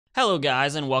Hello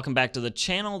guys and welcome back to the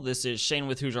channel. This is Shane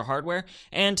with Hoosier Hardware,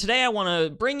 and today I want to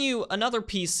bring you another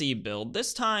PC build.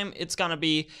 This time it's going to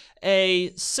be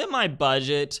a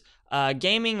semi-budget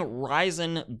gaming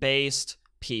Ryzen based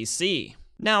PC.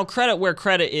 Now, credit where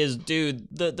credit is due,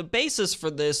 the basis for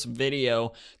this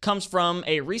video comes from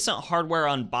a recent Hardware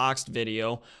Unboxed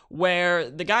video where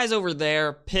the guys over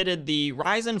there pitted the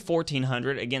Ryzen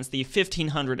 1400 against the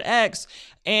 1500X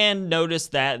and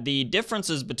noticed that the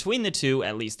differences between the two,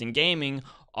 at least in gaming,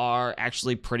 are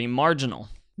actually pretty marginal.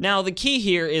 Now, the key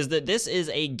here is that this is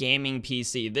a gaming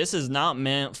PC. This is not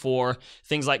meant for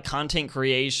things like content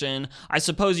creation. I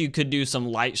suppose you could do some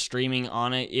light streaming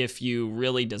on it if you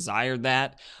really desired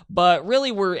that, but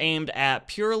really we're aimed at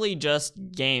purely just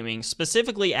gaming,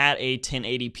 specifically at a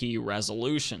 1080p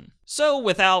resolution. So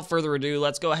without further ado,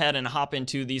 let's go ahead and hop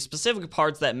into the specific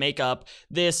parts that make up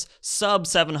this sub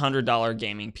 $700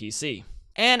 gaming PC.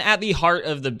 And at the heart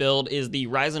of the build is the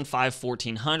Ryzen 5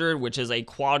 1400, which is a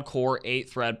quad-core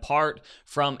 8-thread part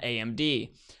from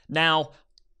AMD. Now,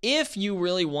 if you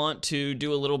really want to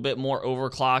do a little bit more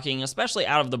overclocking, especially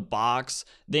out of the box,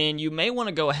 then you may want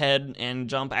to go ahead and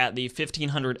jump at the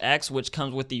 1500X, which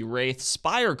comes with the Wraith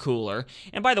Spire cooler.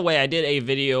 And by the way, I did a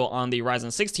video on the Ryzen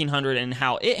 1600 and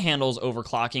how it handles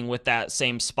overclocking with that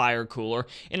same Spire cooler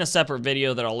in a separate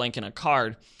video that I'll link in a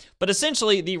card. But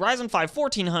essentially, the Ryzen 5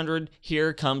 1400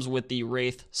 here comes with the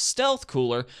Wraith Stealth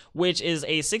cooler, which is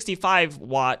a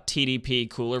 65-watt TDP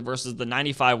cooler versus the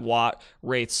 95-watt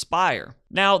Wraith Spire.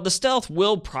 Now, the Stealth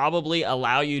will probably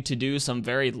allow you to do some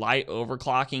very light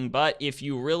overclocking, but if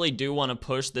you really do want to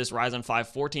push this Ryzen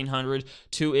 5 1400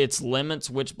 to its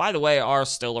limits, which by the way are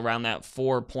still around that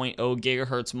 4.0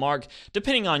 gigahertz mark,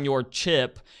 depending on your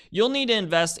chip, you'll need to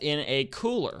invest in a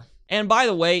cooler. And by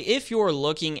the way, if you're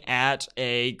looking at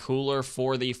a cooler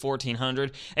for the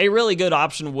 1400, a really good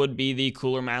option would be the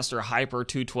Cooler Master Hyper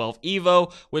 212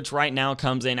 Evo, which right now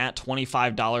comes in at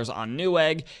 $25 on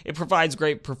Newegg. It provides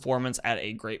great performance at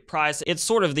a great price. It's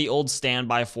sort of the old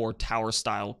standby for tower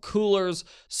style coolers.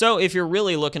 So if you're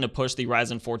really looking to push the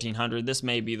Ryzen 1400, this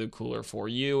may be the cooler for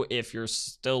you if you're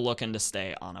still looking to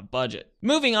stay on a budget.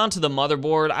 Moving on to the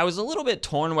motherboard, I was a little bit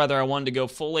torn whether I wanted to go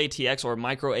full ATX or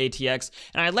micro ATX,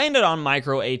 and I landed on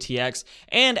micro ATX,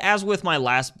 and as with my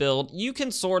last build, you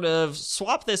can sort of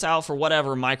swap this out for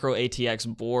whatever micro ATX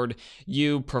board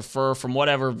you prefer from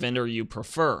whatever vendor you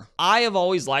prefer. I have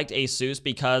always liked ASUS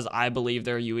because I believe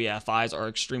their UEFIs are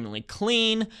extremely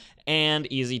clean and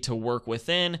easy to work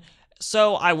within,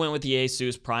 so I went with the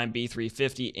ASUS Prime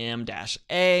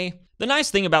B350M-A. The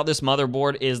nice thing about this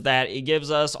motherboard is that it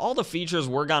gives us all the features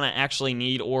we're gonna actually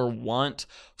need or want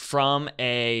from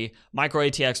a micro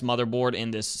ATX motherboard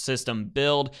in this system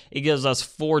build. It gives us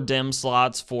 4 DIMM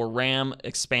slots for RAM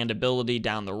expandability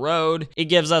down the road. It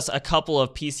gives us a couple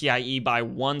of PCIe by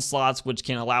 1 slots, which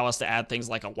can allow us to add things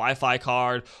like a Wi-Fi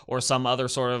card or some other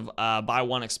sort of by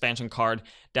 1 expansion card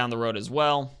down the road as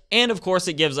well. And of course,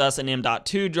 it gives us an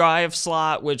M.2 drive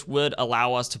slot, which would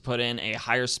allow us to put in a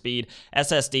higher speed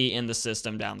SSD in the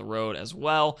system down the road as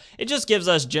well. It just gives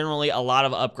us generally a lot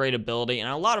of upgradability and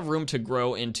a lot of room to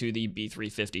grow into the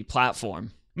B350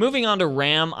 platform. Moving on to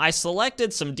RAM, I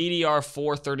selected some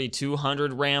DDR4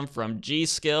 3200 RAM from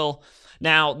G-Skill.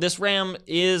 Now, this RAM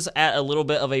is at a little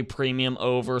bit of a premium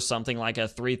over something like a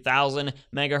 3000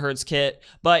 megahertz kit,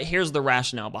 but here's the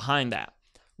rationale behind that.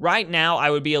 Right now,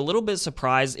 I would be a little bit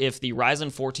surprised if the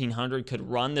Ryzen 1400 could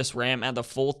run this RAM at the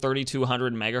full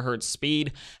 3200 megahertz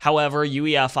speed. However,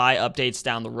 UEFI updates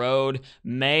down the road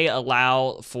may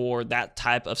allow for that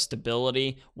type of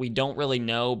stability. We don't really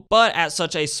know, but at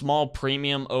such a small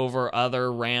premium over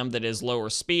other RAM that is lower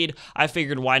speed, I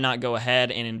figured why not go ahead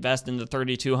and invest in the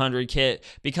 3200 kit,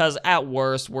 because at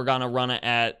worst, we're gonna run it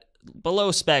at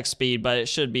below spec speed, but it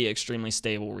should be extremely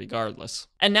stable regardless.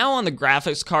 And now on the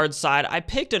graphics card side, I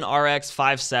picked an RX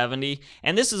 570,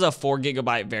 and this is a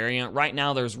 4GB variant. Right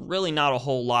now, there's really not a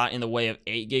whole lot in the way of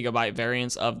 8GB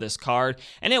variants of this card,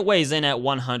 and it weighs in at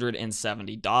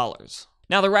 $170.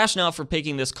 Now, the rationale for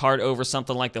picking this card over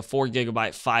something like the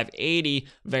 4GB 580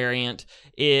 variant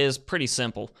is pretty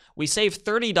simple. We save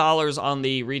 $30 on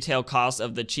the retail cost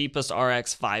of the cheapest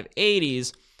RX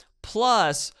 580s,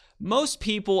 plus most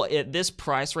people at this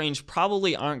price range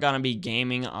probably aren't going to be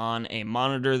gaming on a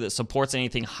monitor that supports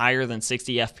anything higher than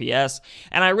 60 FPS,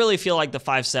 and I really feel like the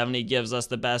 570 gives us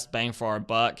the best bang for our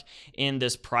buck in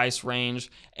this price range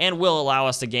and will allow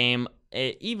us to game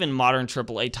even modern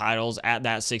AAA titles at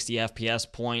that 60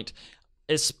 FPS point,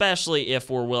 especially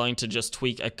if we're willing to just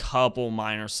tweak a couple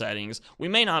minor settings. We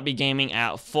may not be gaming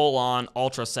at full-on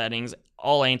ultra settings,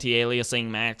 all anti-aliasing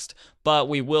maxed, but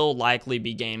we will likely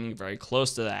be gaming very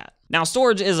close to that. Now,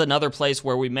 storage is another place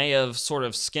where we may have sort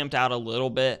of skimped out a little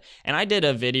bit, and I did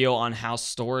a video on how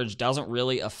storage doesn't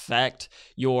really affect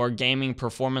your gaming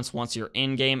performance once you're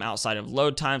in-game outside of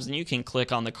load times, and you can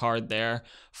click on the card there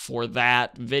for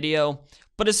that video.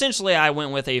 But essentially, I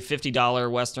went with a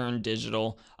 $50 Western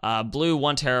Digital blue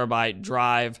 1TB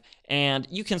drive, and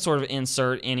you can sort of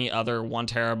insert any other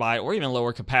 1TB or even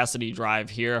lower capacity drive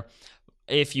here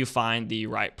if you find the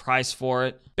right price for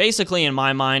it. Basically, in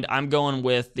my mind, I'm going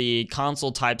with the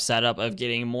console type setup of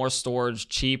getting more storage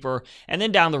cheaper, and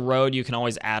then down the road you can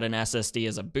always add an SSD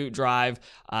as a boot drive.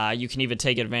 You can even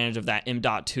take advantage of that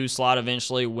M.2 slot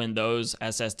eventually when those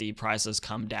SSD prices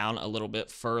come down a little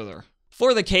bit further.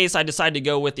 For the case, I decided to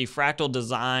go with the Fractal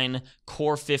Design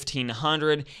Core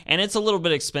 1500, and it's a little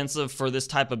bit expensive for this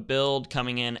type of build,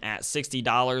 coming in at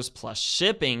 $60 plus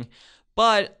shipping,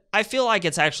 but I feel like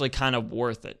it's actually kind of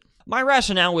worth it. My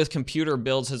rationale with computer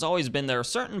builds has always been there are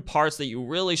certain parts that you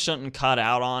really shouldn't cut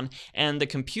out on, and the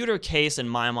computer case in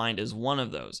my mind is one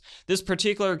of those. This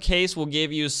particular case will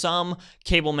give you some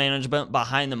cable management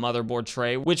behind the motherboard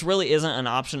tray, which really isn't an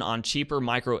option on cheaper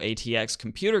micro ATX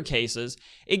computer cases.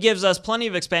 It gives us plenty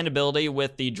of expandability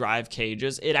with the drive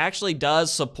cages. It actually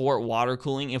does support water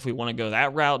cooling if we want to go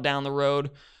that route down the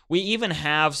road. We even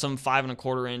have some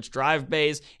 5¼ drive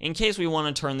bays in case we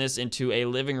want to turn this into a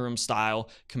living room style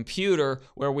computer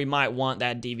where we might want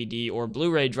that DVD or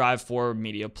Blu-ray drive for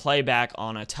media playback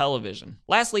on a television.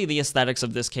 Lastly, the aesthetics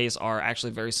of this case are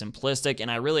actually very simplistic, and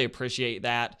I really appreciate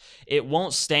that. It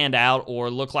won't stand out or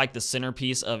look like the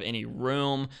centerpiece of any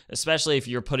room, especially if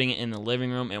you're putting it in the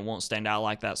living room. It won't stand out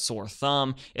like that sore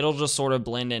thumb. It'll just sort of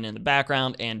blend in the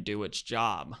background and do its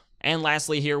job. And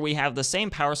lastly, here we have the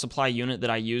same power supply unit that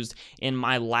I used in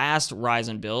my last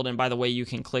Ryzen build. And by the way, you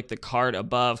can click the card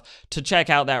above to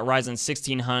check out that Ryzen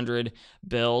 1600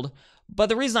 build. But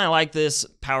the reason I like this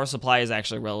power supply is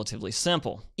actually relatively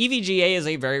simple. EVGA is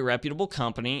a very reputable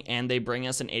company, and they bring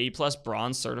us an 80+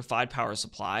 bronze certified power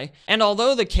supply. And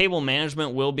although the cable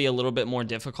management will be a little bit more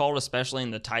difficult, especially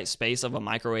in the tight space of a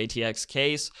micro ATX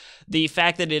case, the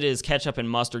fact that it is ketchup and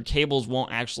mustard cables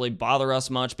won't actually bother us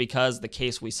much because the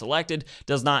case we selected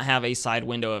does not have a side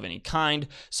window of any kind.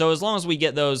 So as long as we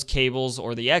get those cables,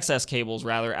 or the excess cables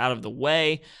rather, out of the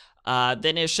way,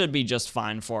 then it should be just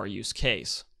fine for our use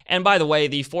case. And by the way,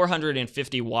 the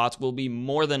 450 watts will be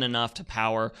more than enough to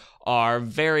power our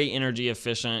very energy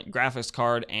efficient graphics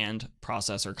card and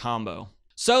processor combo.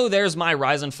 So there's my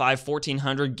Ryzen 5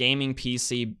 1400 gaming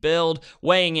PC build,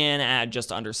 weighing in at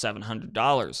just under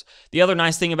 $700. The other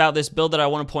nice thing about this build that I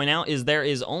want to point out is there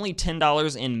is only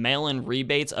 $10 in mail-in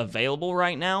rebates available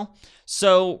right now.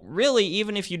 So really,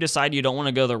 even if you decide you don't want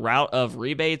to go the route of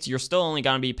rebates, you're still only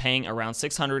going to be paying around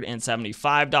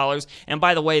 $675. And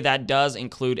by the way, that does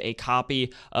include a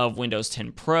copy of Windows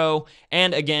 10 Pro.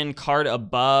 And again, card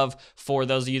above for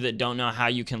those of you that don't know how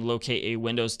you can locate a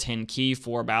Windows 10 key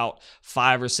for about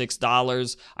 $5 or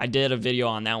 $6. I did a video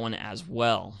on that one as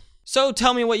well. So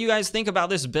tell me what you guys think about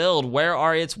this build. Where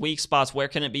are its weak spots? Where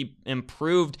can it be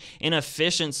improved in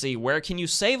efficiency? Where can you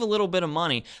save a little bit of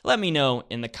money? Let me know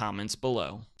in the comments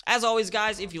below. As always,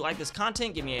 guys, if you like this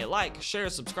content, give me a like, share,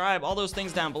 subscribe, all those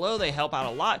things down below. They help out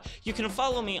a lot. You can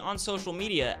follow me on social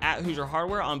media at Hoosier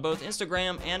Hardware on both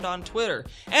Instagram and on Twitter.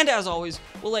 And as always,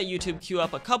 we'll let YouTube queue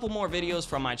up a couple more videos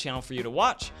from my channel for you to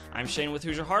watch. I'm Shane with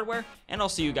Hoosier Hardware, and I'll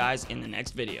see you guys in the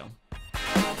next video.